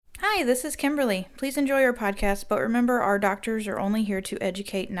Hi, this is Kimberly. Please enjoy our podcast, but remember our doctors are only here to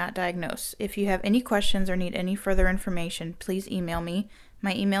educate, not diagnose. If you have any questions or need any further information, please email me.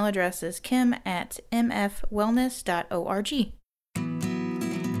 My email address is kim@mfwellness.org.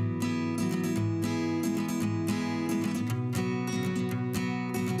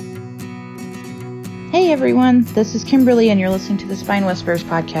 Hey everyone, this is Kimberly and you're listening to the Spine Whisperers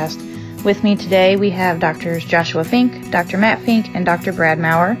podcast. With me today we have Drs. Joshua Fink, Dr. Matt Fink, and Dr. Brad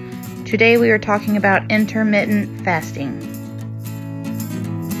Maurer. Today we are talking about intermittent fasting.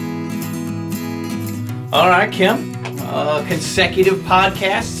 All right, Kim. Consecutive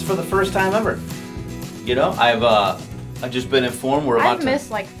podcasts for the first time ever. You know, I've just been informed we're about I've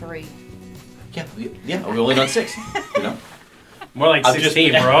missed like 3. Yeah, we've only done 6. You know, more like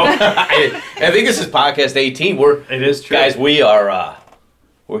 16, bro. I think this is podcast 18. It is true, guys.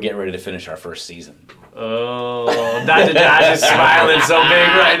 We're getting ready to finish our first season. Oh, Dr. Josh is smiling so big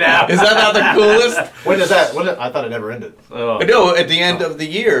right now. Is that not the coolest? When is that? I thought it never ended. Oh. No, at the end of the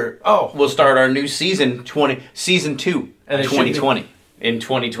year, we'll start our new season, season 2, and 2020. In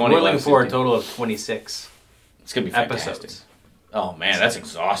 2020, we're looking for a total of 26. It's gonna be fantastic. Episodes. Oh man, that's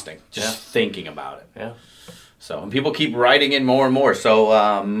exhausting. Just thinking about it. Yeah. So, and people keep writing in more and more. So,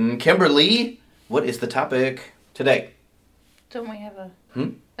 Kimberly, what is the topic today? Don't we have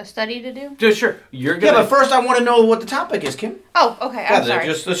a study to do? Just sure. You're gonna. Yeah, but first I want to know what the topic is, Kim. Oh, okay. I'm sorry.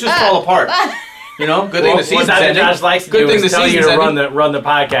 Let's just fall apart. You know, good thing the season's What Dr. ending. Josh likes to Good do thing is the tell you season's to ending. run the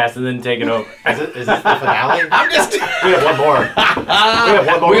podcast and then take it over. Is this the finale? I'm just. We have one more.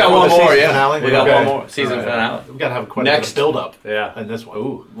 We got one more. Yeah. Finale? We got Okay. one more season All right. finale. We gotta have quite Next. a build up. Yeah. In this one.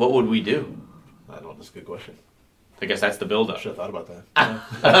 Ooh. What would we do? I don't know. That's a good question. I guess that's the build-up. Should have thought about that.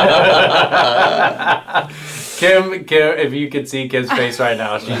 Kim, if you could see Kim's face right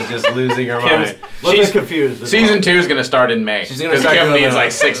now, she's just losing her mind. She's confused. Season 2 is going to start in May. She's gonna Because start Kim doing needs that.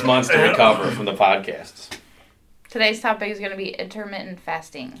 like 6 months to recover from the podcasts. Today's topic is going to be intermittent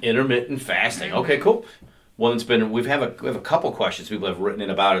fasting. Intermittent fasting. Okay, cool. Well, we have a couple questions people have written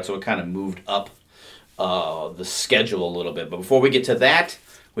in about it, so it kind of moved up the schedule a little bit. But before we get to that,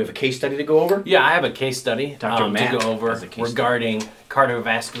 we have a case study to go over. Yeah, I have a case study Dr. Matt to go over has a case regarding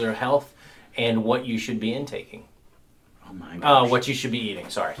cardiovascular health and what you should be intaking. Oh my gosh. What you should be eating,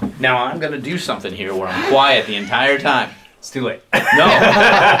 sorry. Now I'm going to do something here where I'm quiet the entire time. It's too late. No,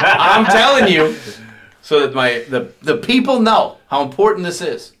 I'm telling you, so that the people know how important this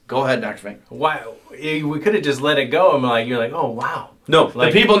is. Go ahead, Dr. Fink. Why? We could have just let it go and you're like, oh, wow. No,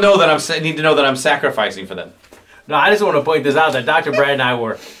 Like- the people know that need to know that I'm sacrificing for them. No, I just want to point this out that Dr. Brad and I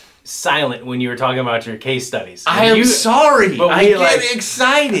were silent when you were talking about your case studies. I am sorry. but I we, get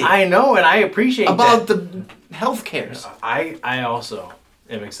excited I know, and I appreciate about that. the health cares. I also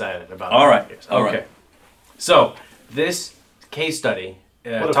am excited about All right. healthcare. All Okay. right. So, this case study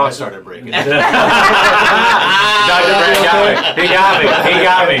What if I talks started breaking? Dr. Brad got me. He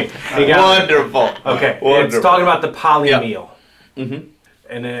got me. Wonderful. Okay, Wonderful. it's talking about the poly Yeah. meal. Mm-hmm.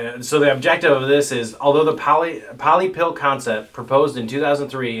 And so the objective of this is, although the poly pill concept proposed in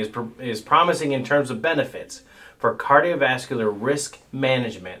 2003 is promising in terms of benefits for cardiovascular risk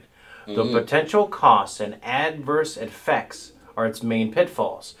management, the potential costs and adverse effects are its main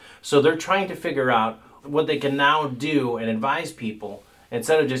pitfalls. So they're trying to figure out what they can now do and advise people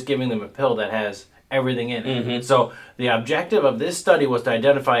instead of just giving them a pill that has everything in it. So the objective of this study was to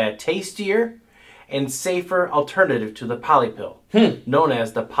identify a tastier and safer alternative to the poly pill, known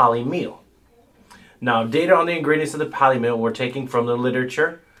as the poly meal. Now, data on the ingredients of the poly meal we're taking from the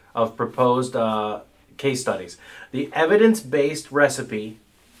literature of proposed case studies. The evidence-based recipe,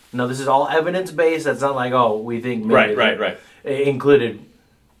 now this is all evidence-based, that's not like, oh, we think maybe. Right. It included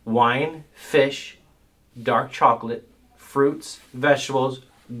wine, fish, dark chocolate, fruits, vegetables,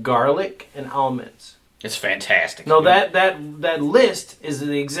 garlic, and almonds. It's fantastic. No, that list is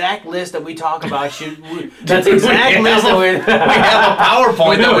the exact list that we talk about. That's the exact list that we We have a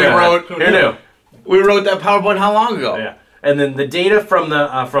PowerPoint that we wrote. Who knew? We wrote that PowerPoint how long ago? Yeah. And then the data from the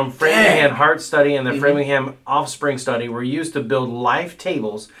Framingham Heart Study and the Framingham Offspring Study were used to build life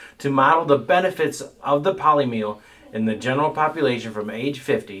tables to model the benefits of the poly meal in the general population from age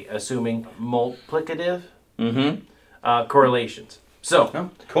 50, assuming multiplicative correlations.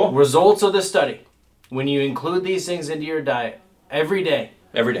 So, Cool. results of the study. When you include these things into your diet every day,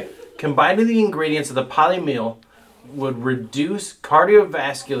 combining the ingredients of the poly meal would reduce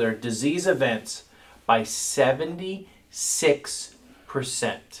cardiovascular disease events by 76%.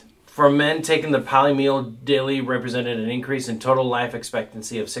 For men, taking the poly meal daily represented an increase in total life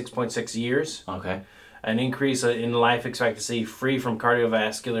expectancy of 6.6 years. Okay. An increase in life expectancy free from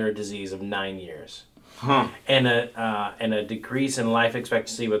cardiovascular disease of 9 years. and a decrease in life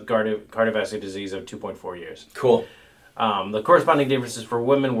expectancy with cardiovascular disease of 2.4 years. Cool. The corresponding differences for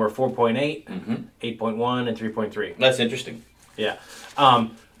women were 4.8, 8.1, and 3.3. That's interesting. Yeah.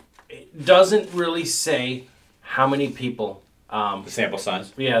 It doesn't really say how many people. The sample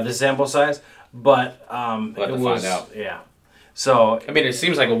size. Yeah, the sample size, but We'll have it to was find out. yeah. So I mean, it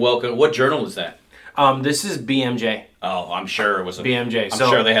seems like a welcome. What journal is that? this is BMJ. Oh, I'm sure it was a BMJ. I'm So-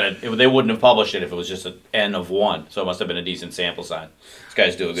 sure they wouldn't have published it if it was just an N of 1. So it must have been a decent sample size. These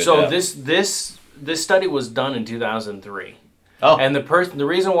guys do a good So job. this study was done in 2003. Oh. And the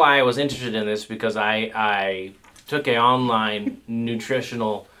reason why I was interested in this because I took a online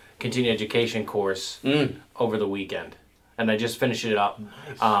nutritional continuing education course over the weekend, and I just finished it up.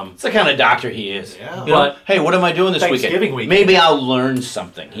 It's the kind of doctor he is. Yeah. You know, But- hey, what am I doing this Thanksgiving weekend? weekend. Maybe I'll learn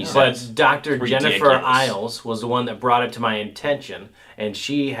something. He But says. Dr. Jennifer Ridiculous. Isles was the one that brought it to my attention, and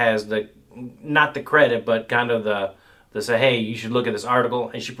she has not the credit, but kind of the say, hey, you should look at this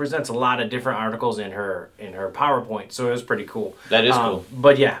article, and she presents a lot of different articles in her PowerPoint, so it was pretty cool. That is cool.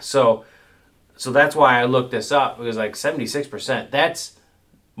 But yeah, so that's why I looked this up. It was like 76%. That's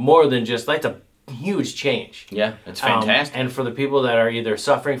more than that's a huge change. Yeah, it's fantastic. And for the people that are either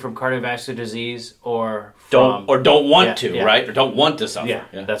suffering from cardiovascular disease or don't want yeah, to, yeah. right? Or don't want to suffer. yeah,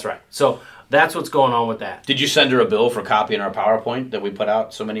 that's right. So that's what's going on with that. Did you send her a bill for copying our PowerPoint that we put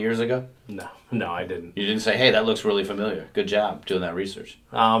out so many years ago? No, I didn't. You didn't say, hey, that looks really familiar. Good job doing that research.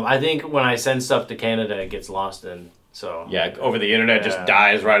 I think when I send stuff to Canada, it gets lost in. So Yeah, over the internet just Yeah.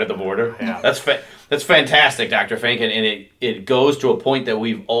 dies right at the border. Yeah. That's fantastic, Dr. Fink, and it goes to a point that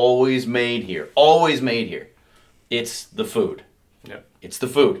we've always made here. Always made here. It's the food. Yep. It's the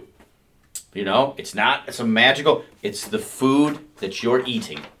food. You know, it's a magical, it's the food that you're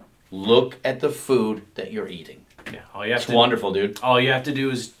eating. Look at the food that you're eating. Yeah, all you have It's to wonderful, dude. all you have to do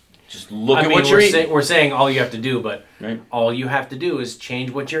is Just look I at mean, what you're we're, eating. we're saying all you have to do, but Right. all you have to do is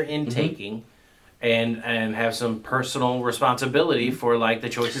change what you're intaking, and have some personal responsibility for like the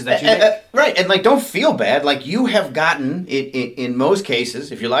choices that you make. Right, and like don't feel bad. Like you have gotten in most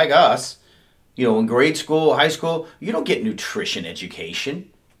cases, if you're like us, you know, in grade school, high school, you don't get nutrition education.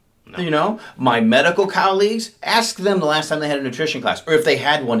 You know, my medical colleagues, ask them the last time they had a nutrition class, or if they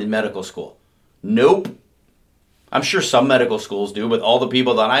had one in medical school. Nope. I'm sure some medical schools do, but all the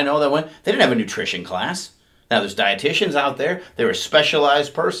people that I know that went, they didn't have a nutrition class. Now there's dietitians out there; they're a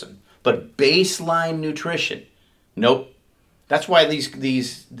specialized person, but baseline nutrition, nope. That's why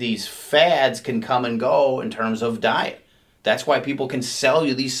these fads can come and go in terms of diet. That's why people can sell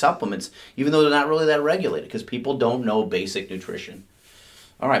you these supplements, even though they're not really that regulated, because people don't know basic nutrition.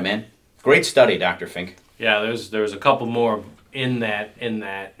 All right, man. Great study, Dr. Fink. Yeah, there's a couple more in that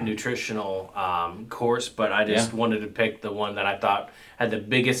nutritional course, but I just wanted to pick the one that I thought had the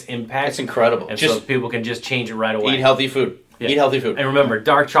biggest impact. It's incredible. and Just so people can just change it right away. eat healthy food. Yeah. Eat healthy food. And remember,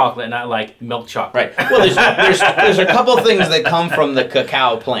 dark chocolate, not like milk chocolate. Right. Well, there's a couple things that come from the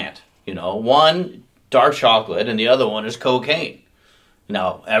cacao plant. You know, one, dark chocolate, and the other one is cocaine.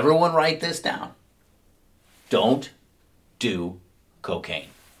 Now, everyone write this down. Don't do cocaine.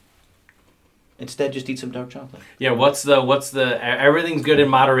 Instead, just eat some dark chocolate. Yeah, what's the everything's good in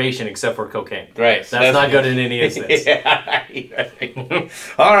moderation except for cocaine. Right. That's not good in any instance. Yeah.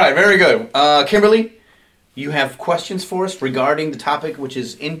 All right, very good. Kimberly, you have questions for us regarding the topic, which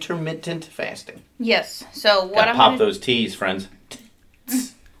is intermittent fasting. Yes. So what Gotta I'm pop gonna, those T's, friends.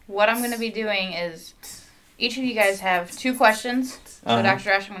 what I'm going to be doing is each of you guys have 2 questions. So Uh-huh.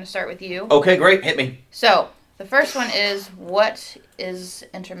 Dr. Ash, I'm going to start with you. Okay, great. Hit me. So the first one is, what is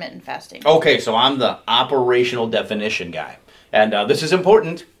intermittent fasting? Okay, so I'm the operational definition guy. And this is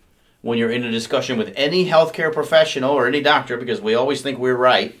important when you're in a discussion with any healthcare professional or any doctor, because we always think we're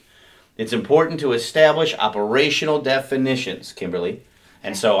right. It's important to establish operational definitions, Kimberly.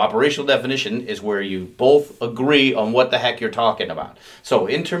 And so operational definition is where you both agree on what the heck you're talking about. So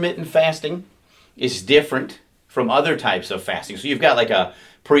intermittent fasting is different from other types of fasting. So you've got like a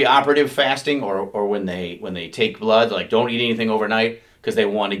preoperative fasting, or when they take blood, like don't eat anything overnight because they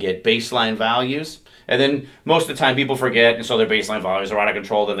want to get baseline values. And then most of the time people forget, and so their baseline values are out of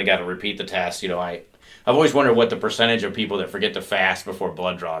control. Then they got to repeat the test. You know, I've always wondered what the percentage of people that forget to fast before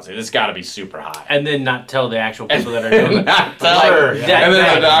blood draws is. It's got to be super high. And then not tell the actual people that are doing it. Not tell- Sure, and yeah.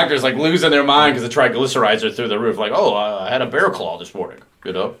 then the doctor's like losing their mind because the triglycerides are through the roof. Like, oh, I had a bear claw this morning.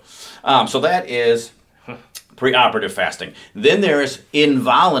 You know, so that is preoperative fasting. Then there's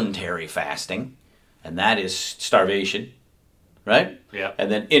involuntary fasting, and that is starvation, right? Yeah.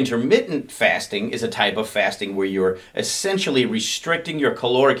 And then intermittent fasting is a type of fasting where you're essentially restricting your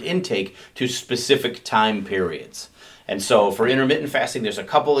caloric intake to specific time periods. And so for intermittent fasting, there's a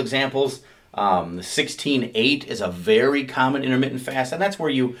couple examples. The 16-8 is a very common intermittent fast, and that's where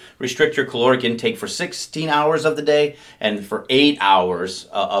you restrict your caloric intake for 16 hours of the day, and for 8 hours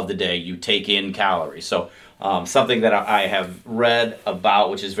of the day you take in calories. So something that I have read about,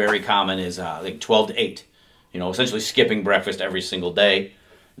 which is very common, is like 12 to 8. Essentially skipping breakfast every single day.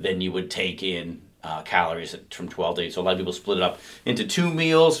 Then you would take in calories from 12 to 8. So a lot of people split it up into 2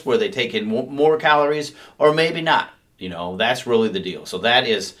 meals where they take in more calories, or maybe not. That's really the deal. So that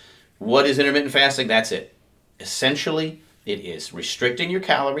is, what is intermittent fasting? That's it. Essentially, it is restricting your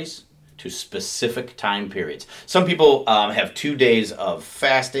calories to specific time periods. Some people have 2 days of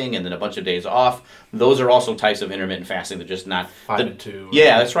fasting and then a bunch of days off. Those are also types of intermittent fasting. They're just not 5 to 2.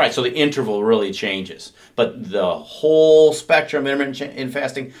 Yeah, that's right. So the interval really changes. But the whole spectrum of intermittent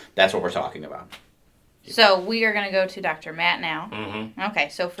fasting, that's what we're talking about. So we are going to go to Dr. Matt now. Mm-hmm. Okay,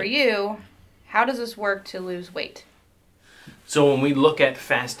 so for you, how does this work to lose weight? So when we look at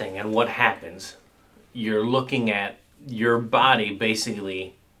fasting and what happens, you're looking at your body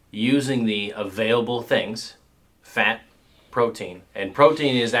basically using the available things, fat, protein. And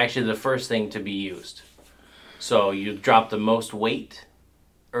protein is actually the first thing to be used. So you drop the most weight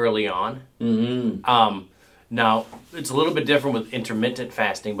early on. Mm-hmm. Now, it's a little bit different with intermittent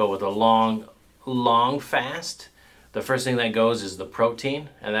fasting, but with a long fast, the first thing that goes is the protein,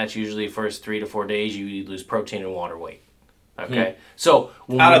 and that's usually the first 3 to 4 days you lose protein and water weight. Okay? So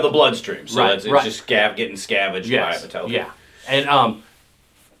out of the bloodstream. So Right, it's right. just getting scavenged by the television. Yeah. And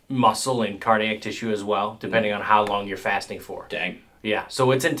muscle and cardiac tissue as well, depending on how long you're fasting for. Dang. Yeah.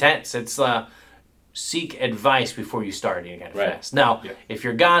 So it's intense. It's seek advice before you start any kind of Right. fast. Now, Yeah. if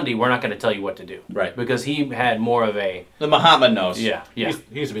you're Gandhi, we're not going to tell you what to do. Right. Because he had more of a The Muhammad knows. yeah. He used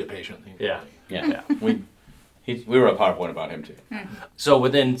to be a patient. Yeah. Yeah. We wrote a PowerPoint about him too. So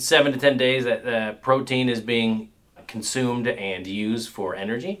within 7 to 10 days, that protein is being consumed and used for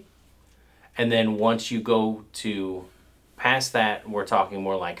energy. And then once you go to past that, we're talking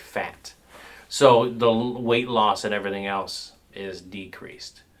more like fat. So the weight loss and everything else is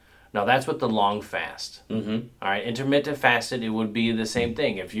decreased. Now that's with the long fast. Mm-hmm. All right, intermittent fasted, it would be the same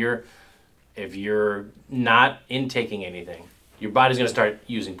thing. If you're not intaking anything, your body's going to start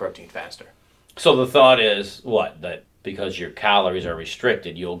using protein faster. So the thought is what? That because your calories are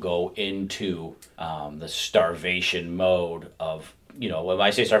restricted, you'll go into the starvation mode of, when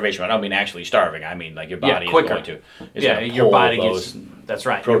I say starvation, I don't mean actually starving. I mean like your body is quicker. going to. Your body gets. That's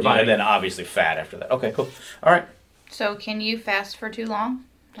right. protein, your body, and then obviously fat after that. Okay, cool. All right. So can you fast for too long?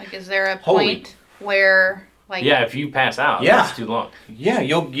 Like, is there a Holy- point where, like... yeah, if you pass out, Yeah. that's too long. Yeah,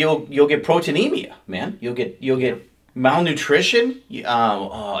 you'll get proteinemia, man. You'll get malnutrition,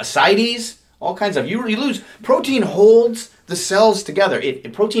 ascites, all kinds of. You lose protein. Holds the cells together.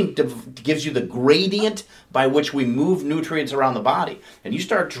 Protein gives you the gradient by which we move nutrients around the body. And you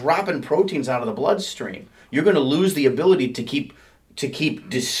start dropping proteins out of the bloodstream, you're going to lose the ability to keep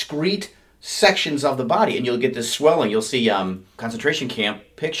discrete sections of the body, and you'll get this swelling. You'll see concentration camp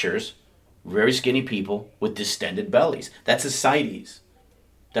pictures, very skinny people with distended bellies. That's ascites.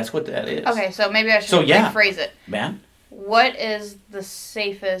 That's what that is. Okay, so maybe I should So, yeah. rephrase it. Man. What is the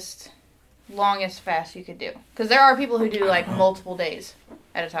safest, longest fast you could do? Because there are people who do, like, multiple days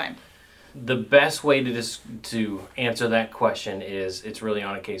at a time. The best way to answer that question is it's really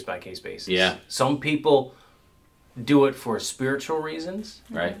on a case-by-case basis. Yeah. Some people do it for spiritual reasons.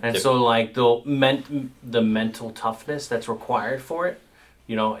 Right. And so, like, the mental toughness that's required for it,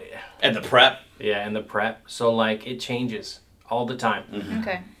 And the prep. yeah, and the prep. So, like, it changes all the time. Mm-hmm.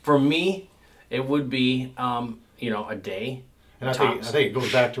 Okay. For me, it would be, a day. And I Tops. think it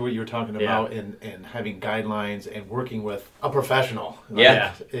goes back to what you were talking Yeah. about in having guidelines and working with a professional. Like,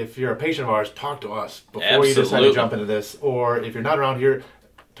 Yeah. If you're a patient of ours, talk to us before you decide Absolutely. to jump into this. Or if you're not around here,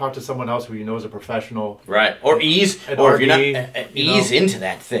 talk to someone else who you know is a professional. Right. Or ease. An Or if you're not, RD, ease into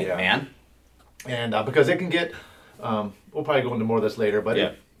that thing, Yeah. man. And because it can get, we'll probably go into more of this later, but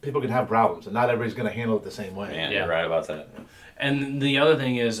Yeah. people can have problems, and not everybody's going to handle it the same way. Man, Yeah. you're right about that. And the other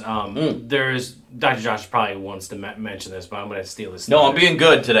thing is, there's Dr. Josh probably wants to mention this, but I'm going to steal his. No, I'm thunder. being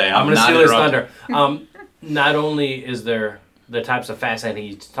good today. I'm going to not steal his interrupting. thunder. Not only is there the types of fasting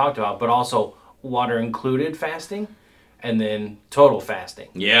he talked about, but also water included fasting, and then total fasting.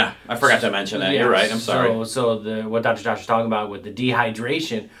 Yeah, I forgot to mention that. Yeah, You're right. I'm sorry. So what Dr. Josh is talking about with the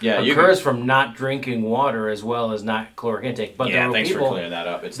dehydration Yeah, you occurs from not drinking water as well as not caloric intake. But there Yeah, were thanks people, for clearing that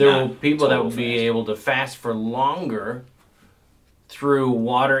up. It's there not were people that total would be fast. able to fast for longer through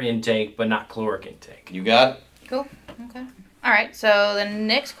water intake, but not caloric intake. You got it? Cool. Okay. All right, so the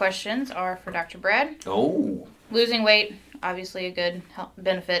next questions are for Dr. Brad. Oh. Losing weight, obviously a good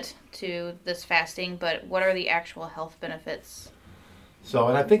benefit to this fasting, but what are the actual health benefits So,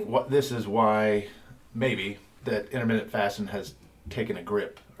 and I think this is why maybe that intermittent fasting has taken a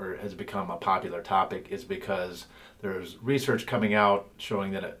grip or has become a popular topic is because there's research coming out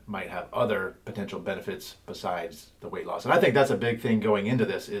showing that it might have other potential benefits besides the weight loss. And I think that's a big thing going into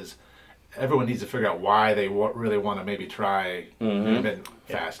this is everyone needs to figure out why they really want to maybe try intermittent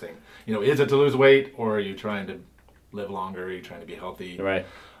fasting. Is it to lose weight, or are you trying to live longer? Are you trying to be healthy? Right.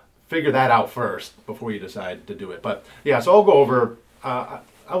 Figure that out first before you decide to do it. But yeah, so I'll go over, I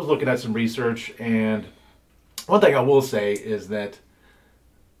was looking at some research, and one thing I will say is that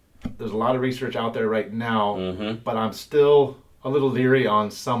there's a lot of research out there right now, but I'm still a little leery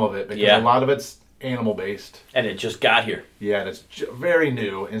on some of it because a lot of it's animal based. And it just got here. Yeah, and it's very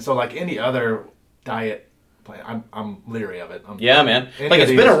new. And so like any other diet plan, I'm leery of it. Man. Like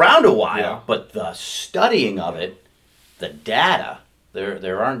it's been around a while, but the studying of it, the data,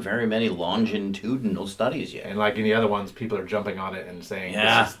 there aren't very many longitudinal studies yet. And like any other ones, people are jumping on it and saying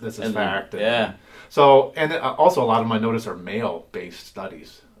this is fact. So, and also a lot of them I notice are male-based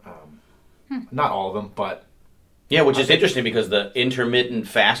studies. Not all of them, but... Yeah, which is interesting because the intermittent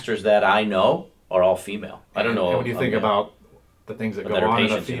fasters that I know are all female. I don't know. And when you think about the things that go on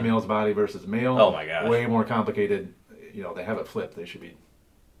in a female's body versus male, oh my gosh, way more complicated. They have it flipped. They should be...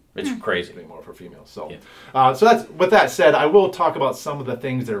 It's crazy. More for females. So, so that's, with that said, I will talk about some of the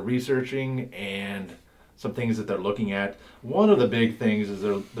things they're researching and some things that they're looking at. One of the big things is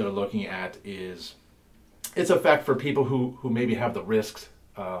they're looking at is its effect for people who maybe have the risks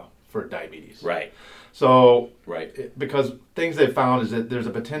for diabetes. Right. So, because things they've found is that there's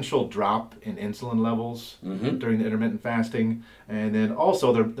a potential drop in insulin levels during the intermittent fasting, and then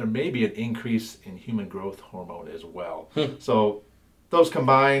also there may be an increase in human growth hormone as well. So those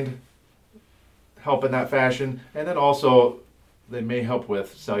combined help in that fashion, and then also they may help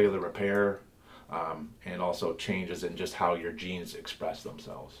with cellular repair and also changes in just how your genes express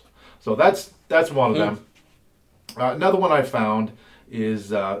themselves. So that's one of them. Another one I found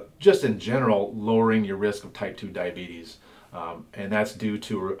is just in general lowering your risk of type 2 diabetes, and that's due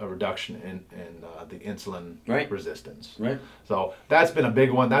to a reduction in the insulin resistance. Right. So that's been a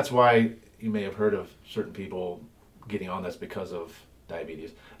big one. That's why you may have heard of certain people getting on this because of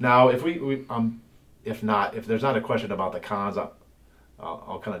diabetes. Now, if if there's not a question about the cons,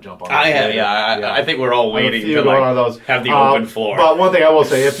 I'll kind of jump on. I think we're all waiting to have the open floor. But one thing I will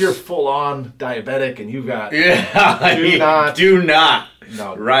say, if you're full on diabetic and you've got do not.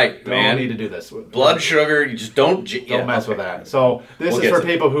 No, right, don't man. need to do this. Blood sugar, you just don't mess with that. So this is for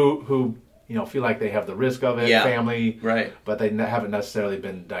people who feel like they have the risk of it, family, but they haven't necessarily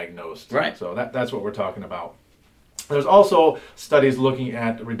been diagnosed. Right. So that's what we're talking about. There's also studies looking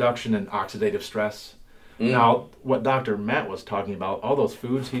at reduction in oxidative stress. Now, what Dr. Matt was talking about, all those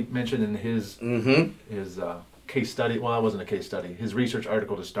foods he mentioned in his case study, well, that wasn't a case study, his research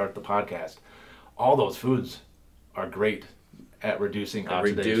article to start the podcast, all those foods are great at reducing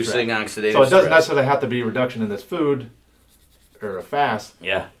oxidative stress. So it doesn't necessarily have to be a reduction in this food or a fast.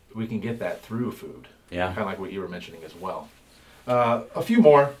 Yeah. We can get that through food. Yeah. Kind of like what you were mentioning as well. A few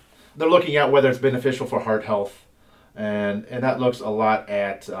more. They're looking at whether it's beneficial for heart health, and that looks a lot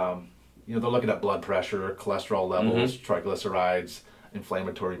at... they're looking at blood pressure, cholesterol levels, triglycerides,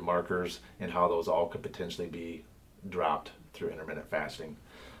 inflammatory markers, and how those all could potentially be dropped through intermittent fasting.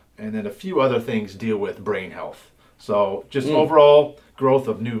 And then a few other things deal with brain health. So just overall growth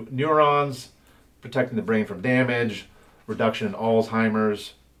of new neurons, protecting the brain from damage, reduction in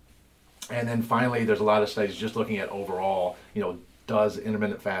Alzheimer's. And then finally, there's a lot of studies just looking at overall, does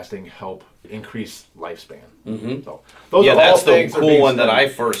intermittent fasting help increase lifespan? So those are that's all things the cool one that I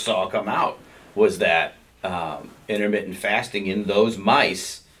first saw come out was that intermittent fasting in those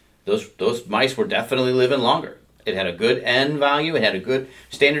mice. Those mice were definitely living longer. It had a good N value. It had a good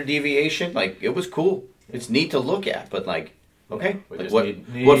standard deviation. Like it was cool. It's neat to look at, but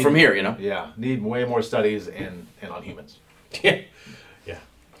what from here? Yeah, need way more studies and on humans. Yeah.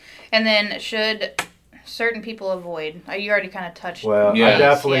 And then should certain people avoid? You already kind of touched. Well, I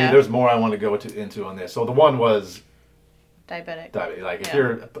definitely. There's more I want to go into on this. So the one was diabetic. Like if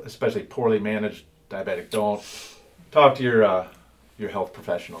you're especially poorly managed diabetic, don't talk to your health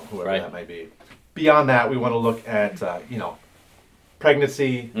professional, whoever that may be. Beyond that, we want to look at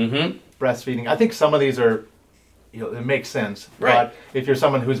pregnancy, breastfeeding. I think some of these are, it makes sense. Right. But if you're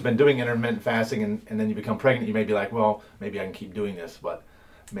someone who's been doing intermittent fasting and then you become pregnant, you may be like, well, maybe I can keep doing this, but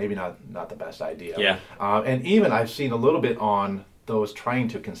maybe not the best idea. Yeah. And even I've seen a little bit on those trying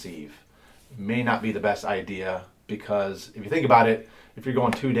to conceive. May not be the best idea because if you think about it, if you're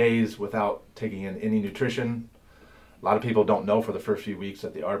going 2 days without taking in any nutrition, A lot of people don't know for the first few weeks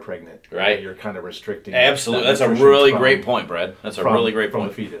that they are pregnant. Right. You're kind of restricting. Absolutely. That's a nutrition really from- great point, Brad. That's a really great from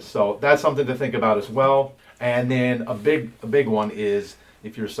point. the fetus. So that's something to think about as well. And then a big one is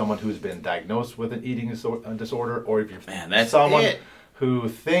if you're someone who's been diagnosed with an eating disorder, or if you're that's someone it. who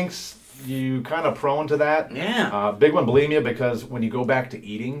thinks you kind of prone to that. Yeah. Big one, bulimia, because when you go back to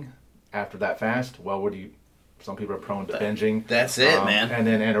eating after that fast, well, some people are prone to binging. That's it, man. And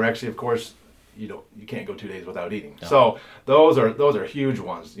then anorexia, of course, you can't go 2 days without eating. No. So those are huge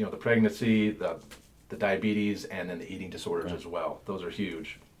ones. The pregnancy, the diabetes, and then the eating disorders as well. Those are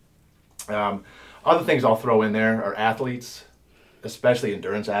huge. Other things I'll throw in there are athletes, especially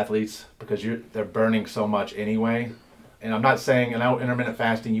endurance athletes, because they're burning so much anyway. And I'm not saying intermittent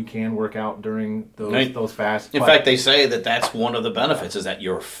fasting, you can work out during those fasts. In fact, they say that that's one of the benefits is that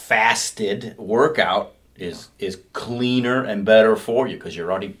your fasted workout is cleaner and better for you because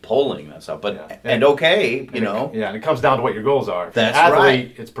you're already pulling that stuff. But and it comes down to what your goals are. That's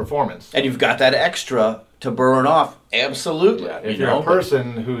right. It's performance, and you've got that extra to burn off. Absolutely. Yeah. If you're a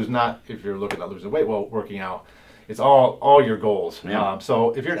person who's not, if you're looking at losing weight, well, working out, it's all your goals. Yeah. So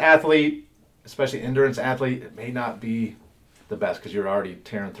if you're an athlete, especially endurance athlete, it may not be the best because you're already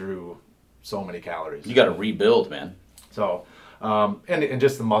tearing through so many calories. You got to rebuild, man. So, and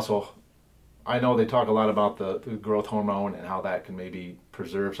just the muscle. I know they talk a lot about the growth hormone and how that can maybe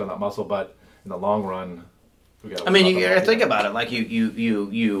preserve some of that muscle, but in the long run, we got. I mean, you got to think about it. Like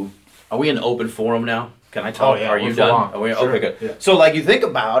you. Are we in an open forum now? Can I talk? Oh, yeah, are you done? Are we, sure. Okay, good. Yeah. So, like, you think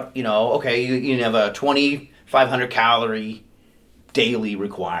about, okay, you have a 2,500 calorie daily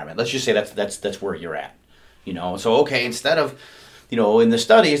requirement. Let's just say that's where you're at. So okay, instead of, in the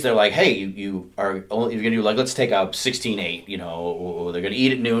studies they're like, hey, you're gonna do, like, let's take out 16-8. They're gonna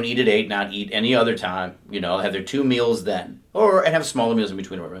eat at noon, eat at 8, not eat any other time. Have their 2 meals then, and have smaller meals in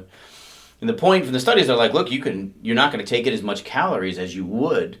between. And the point from the studies, they're like, look, you're not going to take in as much calories as you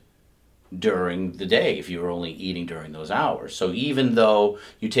would during the day if you were only eating during those hours. So even though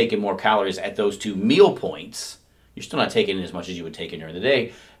you take in more calories at those 2 meal points, you're still not taking in as much as you would take in during the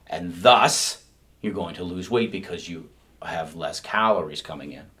day, and thus you're going to lose weight because you have less calories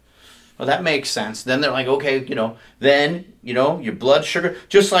coming in. Well, that makes sense. Then they're like, okay, then your blood sugar,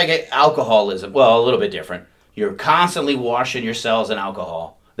 just like alcoholism, well, a little bit different. You're constantly washing your cells in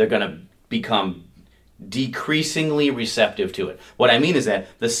alcohol. They're going to become decreasingly receptive to it. What I mean is that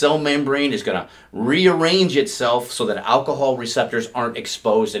the cell membrane is going to rearrange itself so that alcohol receptors aren't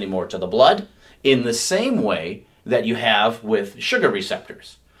exposed anymore to the blood in the same way that you have with sugar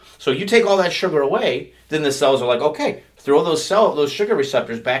receptors. So you take all that sugar away, then the cells are like, okay, throw those sugar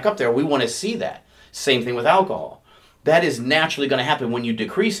receptors back up there. We want to see that. Same thing with alcohol. That is naturally going to happen when you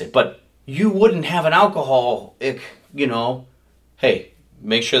decrease it. But you wouldn't have an alcoholic, hey,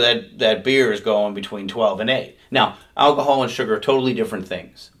 make sure that beer is going between 12 and 8. Now, alcohol and sugar are totally different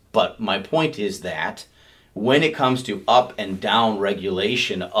things. But my point is that when it comes to up and down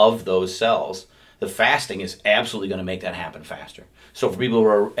regulation of those cells, the fasting is absolutely going to make that happen faster. So for people who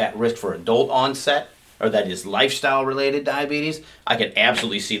are at risk for adult onset, or that is lifestyle-related diabetes, I can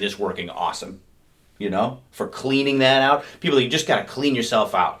absolutely see this working awesome. For cleaning that out. People, you just got to clean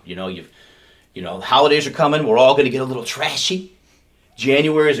yourself out. The holidays are coming. We're all going to get a little trashy.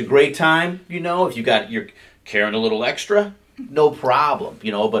 January is a great time, if you're carrying a little extra, no problem,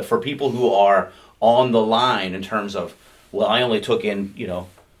 but for people who are on the line in terms of, well, I only took in,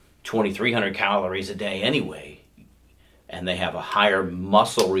 2,300 calories a day anyway, and they have a higher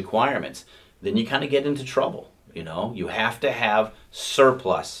muscle requirements, then you kind of get into trouble, You have to have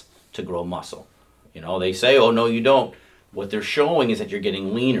surplus to grow muscle. They say, oh, no, you don't. What they're showing is that you're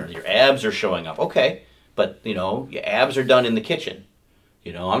getting leaner. Your abs are showing up. Okay, but, your abs are done in the kitchen.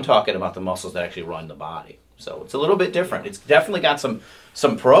 I'm talking about the muscles that actually run the body. So it's a little bit different. It's definitely got some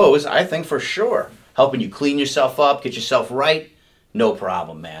pros, I think, for sure. Helping you clean yourself up, get yourself right, no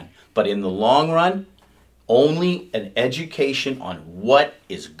problem, man. But in the long run, only an education on what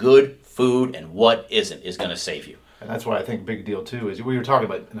is good food and what isn't is going to save you. And that's why I think a big deal too is we were talking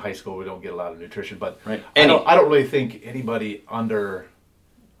about in high school we don't get a lot of nutrition, but right. I don't really think anybody under,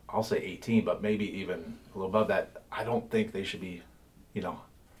 I'll say 18, but maybe even a little above that, I don't think they should be,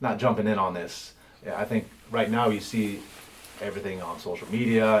 not jumping in on this. I think right now you see everything on social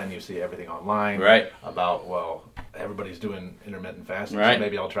media and you see everything online right. about, well, everybody's doing intermittent fasting, right. so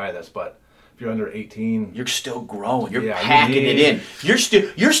maybe I'll try this, but if you're under 18, you're still growing. You're packing it in. You're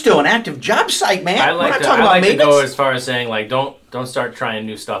still an active job site, man. I like to go as far as saying, like, don't start trying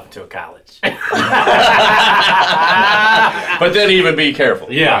new stuff until college. But then even be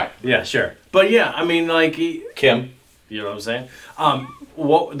careful. Yeah, yeah, sure. But yeah, I mean, like, Kim, You know what I'm saying?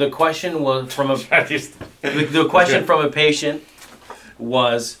 What the question was from the question from a patient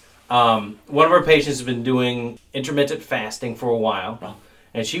was one of our patients has been doing intermittent fasting for a while,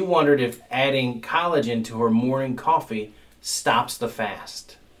 and she wondered if adding collagen to her morning coffee stops the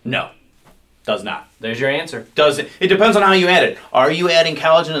fast. No, does not. There's your answer. Does it? It depends on how you add it. Are you adding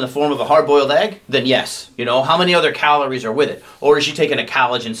collagen in the form of a hard-boiled egg? Then yes. You know, how many other calories are with it? Or is she taking a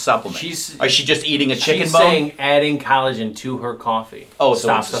collagen supplement? Or is she just eating a chicken she's bone? saying adding collagen to her coffee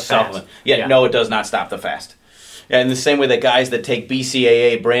stops the supplement. fast. Yeah, no, it does not stop the fast. And the same way that guys that take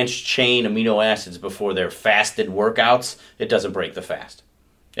BCAA, branched chain amino acids, before their fasted workouts, it doesn't break the fast.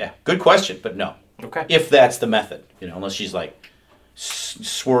 Yeah, good question, but no. Okay. If that's the method, you know, unless she's like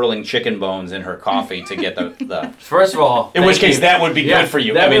swirling chicken bones in her coffee to get the First of all, in which case that would be good for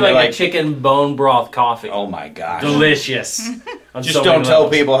you. That'd be like a chicken bone broth coffee. Oh my gosh, delicious. Just don't tell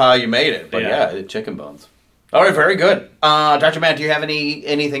people how you made it, but yeah, chicken bones. All right, very good. Dr. Matt, do you have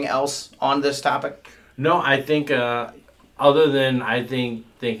anything else on this topic? No, I think other than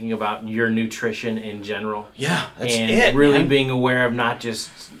thinking about your nutrition in general. Yeah, that's and it. Really man. being aware of not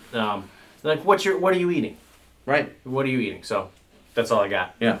just like what are you eating? Right. What are you eating? So that's all I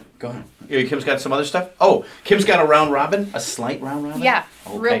got. Yeah, go ahead. Kim's got some other stuff. Oh, Kim's got a round robin, a slight round robin. Yeah,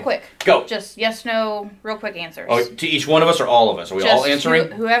 okay. real quick. Go. Just yes, no, real quick answers. Oh, to each one of us or all of us? Are we all answering?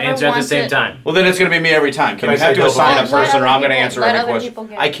 Whoever Answer at the wants same it. time. Well, then it's going to be me every time. Can I we have say to assign a Let person, other or I'm going to people- answer let every other question? people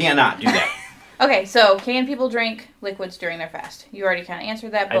get I it. cannot do that. Okay, so can people drink liquids during their fast? You already kind of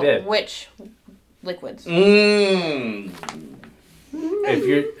answered that, I but did. which liquids?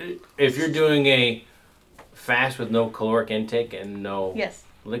 If you're doing a fast with no caloric intake and no Yes.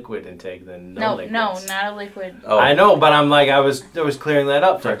 liquid intake, then No, liquids. no, not a liquid. Oh, I know, but I'm like I was clearing that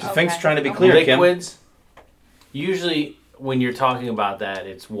up. Dr. Okay. Fink's trying to be Okay. clear, Kim. Liquids. Usually, when you're talking about that,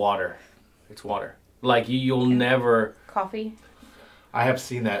 it's water. It's water. Like you'll never. Coffee? I have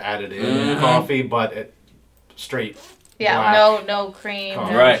seen that added in coffee, but it straight. Yeah, black. no cream,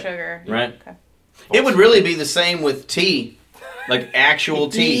 no Right. sugar. Right. Okay. It would really be the same with tea, like actual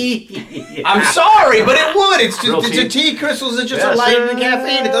tea. Yeah. I'm sorry, but it would. It's Real just tea? a tea crystals. It's just Yeah, a light sure. and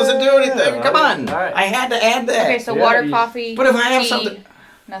caffeine. It doesn't do anything. Yeah, Come on. all right. I had to add that. Okay, so Yeah, water, you- coffee, But if I have tea, something-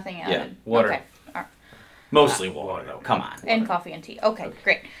 nothing added. water. Okay. All right. Mostly water, though. Come on. And coffee and tea. Okay,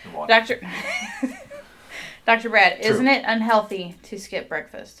 great. And water. Dr. Brad, True. isn't it unhealthy to skip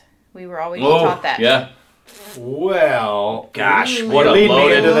breakfast? We were always Whoa, taught that. Yeah. Well, Gosh, what you a lead me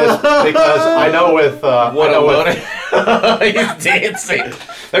loaded. into this because I know with What I a know with- loaded. He's dancing.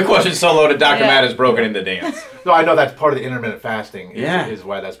 That question's so loaded, Dr. Yeah. Matt has broken into dance. No, I know that's part of the intermittent fasting. Yeah. Is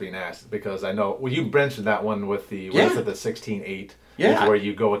why that's being asked because I know. Well, you mentioned that one with the Yeah. what is it, the 16-8. Yeah. Where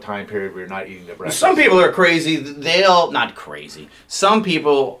you go a time period where you're not eating the breakfast. Some people are crazy. They'll, not crazy. Some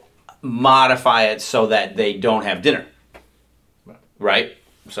people modify it so that they don't have dinner. Right?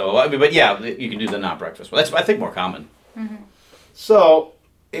 So, I mean, but yeah, you can do the not breakfast. That's, I think, more common. So,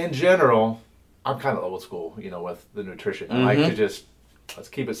 in general, I'm kind of old school, with the nutrition. I like to just, let's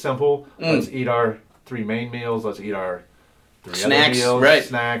keep it simple. Let's eat our 3 main meals. Let's eat our 3 Snacks, other meals. right.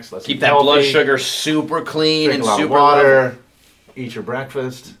 Snacks. Let's Keep eat that healthy, blood sugar super clean drink and a lot super of water. level. Eat your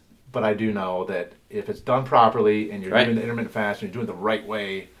breakfast. But I do know that if it's done properly and you're Right. doing the intermittent fast and you're doing it the right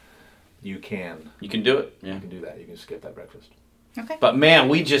way, you can You can do it. Yeah. do that. You can skip that breakfast. Okay. But man,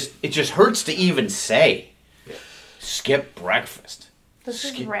 it just hurts to even say. Yeah. Skip breakfast. This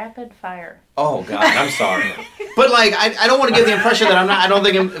is rapid fire. Oh God, I'm sorry. But like, I don't want to give the impression that I don't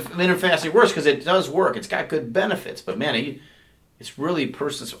think intermittent fasting works because it does work. It's got good benefits. But man, it's really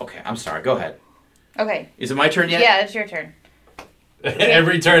personal. Okay, I'm sorry. Go ahead. Okay. Is it my turn yet? Yeah, it's your turn.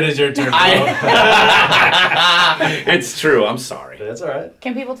 Every turn is your turn. It's true. I'm sorry. That's all right.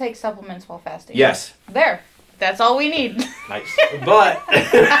 Can people take supplements while fasting? Yes. There. That's all we need. Nice. But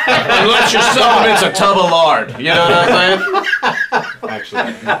Unless your supplement's a tub of lard. You know what I'm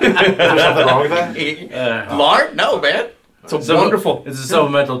Actually, is there something wrong with that? saying? Lard? No, man. It's a wonderful. It's a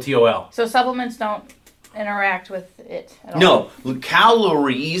supplemental TOL. So supplements don't interact with it at all? No,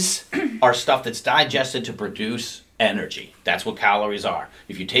 calories are stuff that's digested to produce energy. That's what calories are.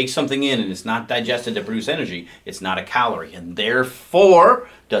 If you take something in and it's not digested to produce energy, it's not a calorie, and therefore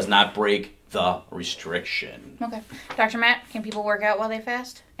does not break the restriction. Okay. Dr. Matt, can people work out while they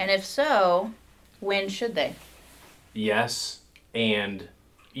fast? And if so, when should they? Yes, and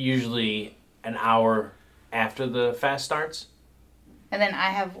usually an hour after the fast starts. And then I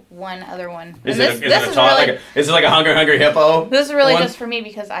have one other one. Is And it like a hungry hippo? This is really one? just for me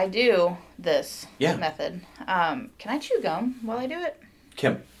because I do this Yeah. method. Can I chew gum while I do it?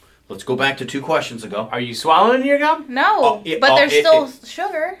 Kim, let's go back to 2 questions ago. Are you swallowing your gum? No, Oh, but there's still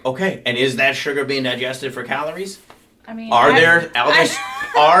sugar. Okay, and is that sugar being digested for calories? I mean, Are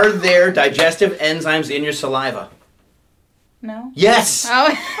there digestive enzymes in your saliva? No. Yes. Oh.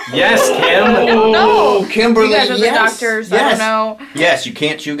 Yes, Kim. I don't know. Kimberly. You guys are the yes. doctors. Yes. I don't know. Yes, you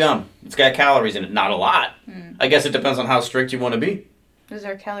can't chew gum. It's got calories in it. Not a lot. I guess it depends on how strict you want to be. Is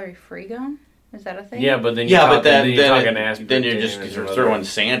there calorie-free gum? Is that a thing? Yeah, but then You're just throwing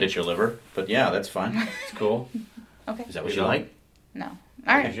sand at your liver. But yeah, that's fine. It's cool. Okay. Is that what you like? No.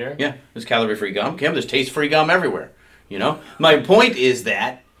 All right. Sure? Yeah, there's calorie-free gum. Kim, there's taste-free gum everywhere. You know? My point is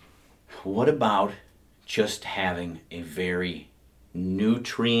that, what about just having a very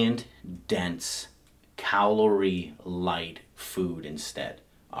nutrient-dense, calorie-light food instead?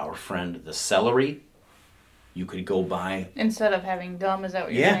 Our friend, the celery, you could go buy... Instead of having gum, is that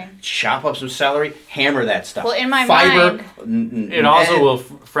what you're saying? Chop up some celery, hammer that stuff. Well, in my mind... It also will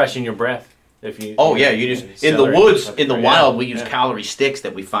freshen your breath. If you, you just in the woods, in the wild, we use calorie sticks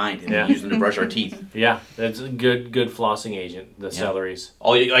that we find and we use them to brush our teeth. Yeah, that's a good flossing agent. The celeries.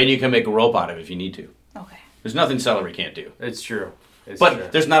 And you can make a rope out of it if you need to. Okay. There's nothing celery can't do. It's true.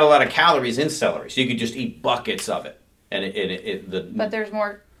 But there's not a lot of calories in celery, so you could just eat buckets of it. But there's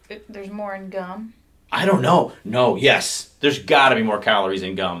more. There's more in gum. I don't know. No. Yes. There's got to be more calories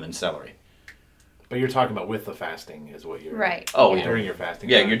in gum than celery. But you're talking about with the fasting is what you're... Right. Oh, yeah. During your fasting.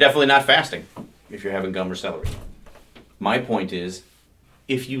 Yeah, time. you're definitely not fasting if you're having gum or celery. My point is,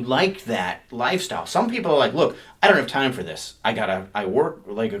 if you like that lifestyle, some people are like, look, I don't have time for this. I work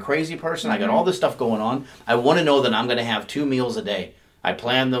like a crazy person. I got all this stuff going on. I want to know that I'm going to have 2 meals a day. I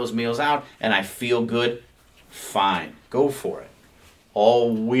plan those meals out and I feel good. Fine. Go for it.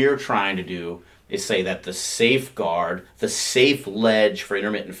 All we're trying to do is say that the safeguard, the safe ledge for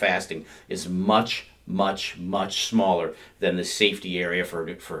intermittent fasting is much, much, much smaller than the safety area for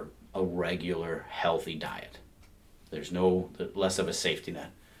a regular healthy diet. There's less of a safety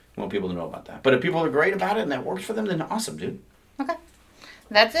net. I want people to know about that. But if people are great about it and that works for them, then awesome, dude. Okay.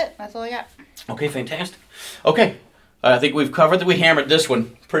 That's it. That's all I got. Okay, fantastic. Okay. I think we've covered that. We hammered this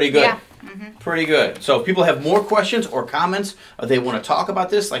one pretty good. Yeah. Mm-hmm. Pretty good. So if people have more questions or comments, or they want to talk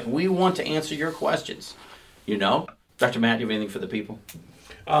about this, like we want to answer your questions. You know? Dr. Matt, do you have anything for the people?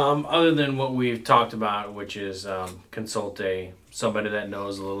 Other than what we've talked about, which is consult somebody that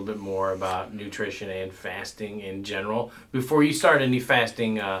knows a little bit more about nutrition and fasting in general before you start any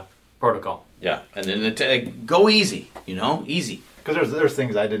fasting protocol. Yeah, and then go easy, easy. Because there's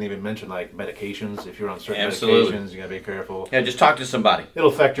things I didn't even mention, like medications. If you're on certain Absolutely. medications, you got to be careful. Yeah, just talk to somebody. It'll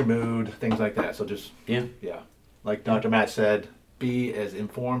affect your mood, things like that. So just, yeah. Like Dr. Matt said, be as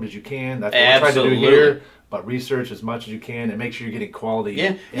informed as you can. That's what Absolutely. we're trying to do here. But research as much as you can and make sure you're getting quality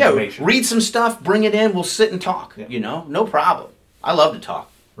information. Read some stuff, bring it in, we'll sit and talk, no problem. I love to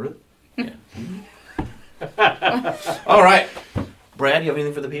talk. Really? Yeah. All right. Brad, you have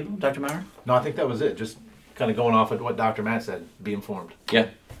anything for the people, Dr. Maurer? No, I think that was it. Just kind of going off of what Dr. Matt said. Be informed. Yeah.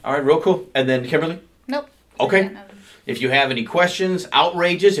 All right, real cool. And then Kimberly? Nope. Okay. If you have any questions,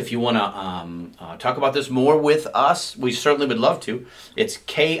 outrages, if you want to talk about this more with us, we certainly would love to. It's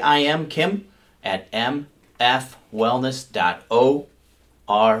Kim at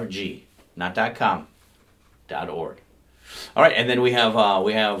mfwellness.org, not .com, .org. All right, and then we have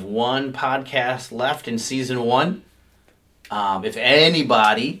one podcast left in season 1. If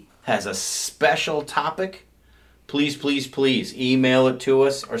anybody has a special topic, please email it to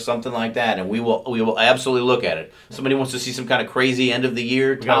us or something like that, and we will absolutely look at it. Somebody wants to see some kind of crazy end of the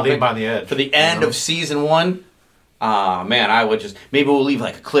year topic by the edge, for the end of season 1. Man, I would maybe we'll leave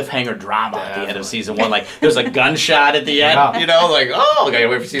like a cliffhanger drama at the end of season 1. Like there's a gunshot at the end, like, oh, I gotta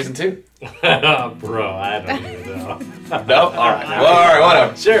wait for season 2. Bro, I don't even know. No? All right. Well, all right,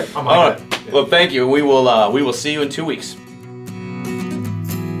 whatever. Sure. All right. Well, thank you. We will see you in 2 weeks.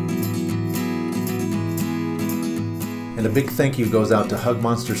 And a big thank you goes out to Hug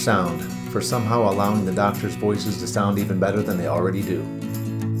Monster Sound for somehow allowing the doctors' voices to sound even better than they already do.